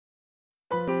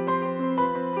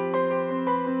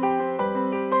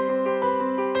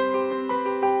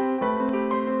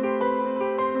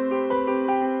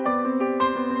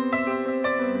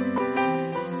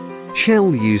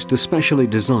Shell used a specially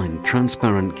designed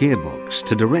transparent gearbox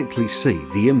to directly see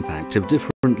the impact of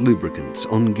different lubricants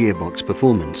on gearbox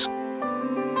performance.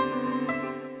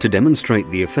 To demonstrate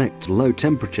the effect low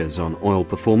temperatures on oil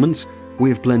performance, we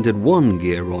have blended one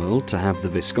gear oil to have the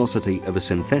viscosity of a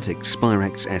synthetic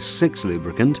Spirax S6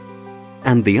 lubricant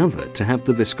and the other to have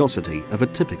the viscosity of a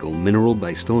typical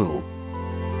mineral-based oil.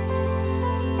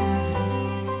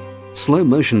 Slow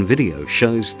motion video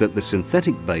shows that the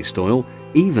synthetic-based oil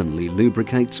evenly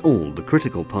lubricates all the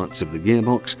critical parts of the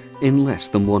gearbox in less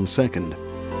than 1 second.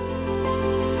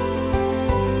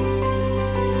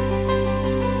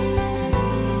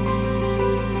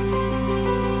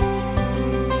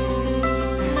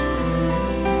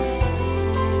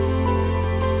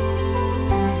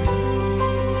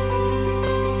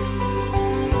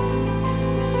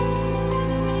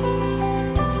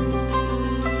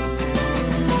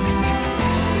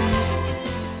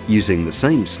 Using the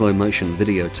same slow-motion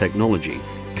video technology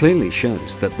clearly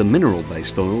shows that the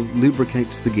mineral-based oil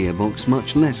lubricates the gearbox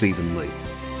much less evenly.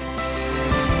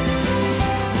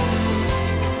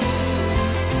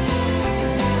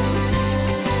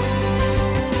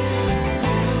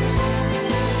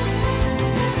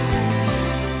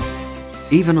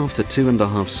 Even after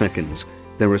 2.5 seconds,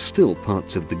 there are still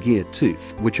parts of the gear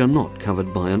tooth which are not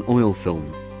covered by an oil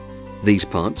film. These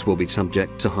parts will be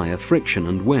subject to higher friction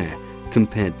and wear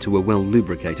compared to a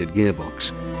well-lubricated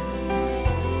gearbox.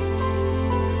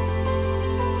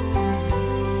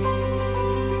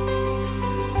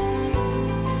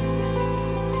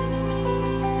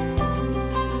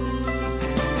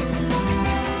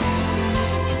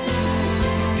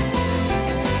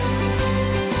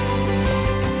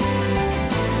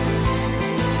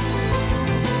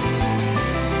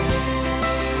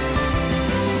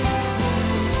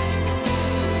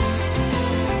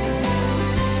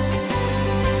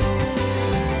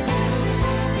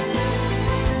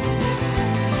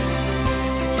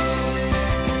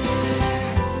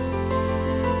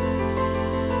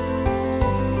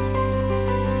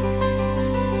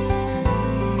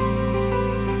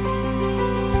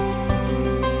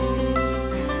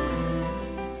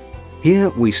 Here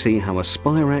we see how a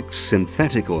Spirax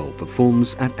synthetic oil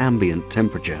performs at ambient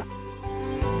temperature.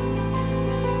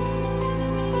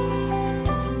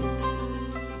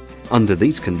 Under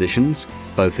these conditions,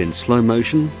 both in slow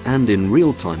motion and in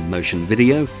real-time motion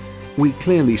video, we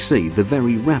clearly see the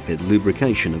very rapid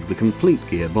lubrication of the complete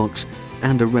gearbox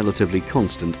and a relatively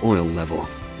constant oil level.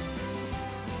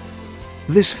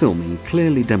 This filming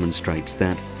clearly demonstrates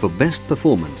that, for best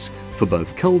performance, for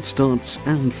both cold starts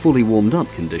and fully warmed up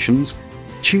conditions,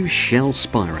 choose Shell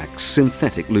Spirax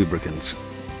synthetic lubricants.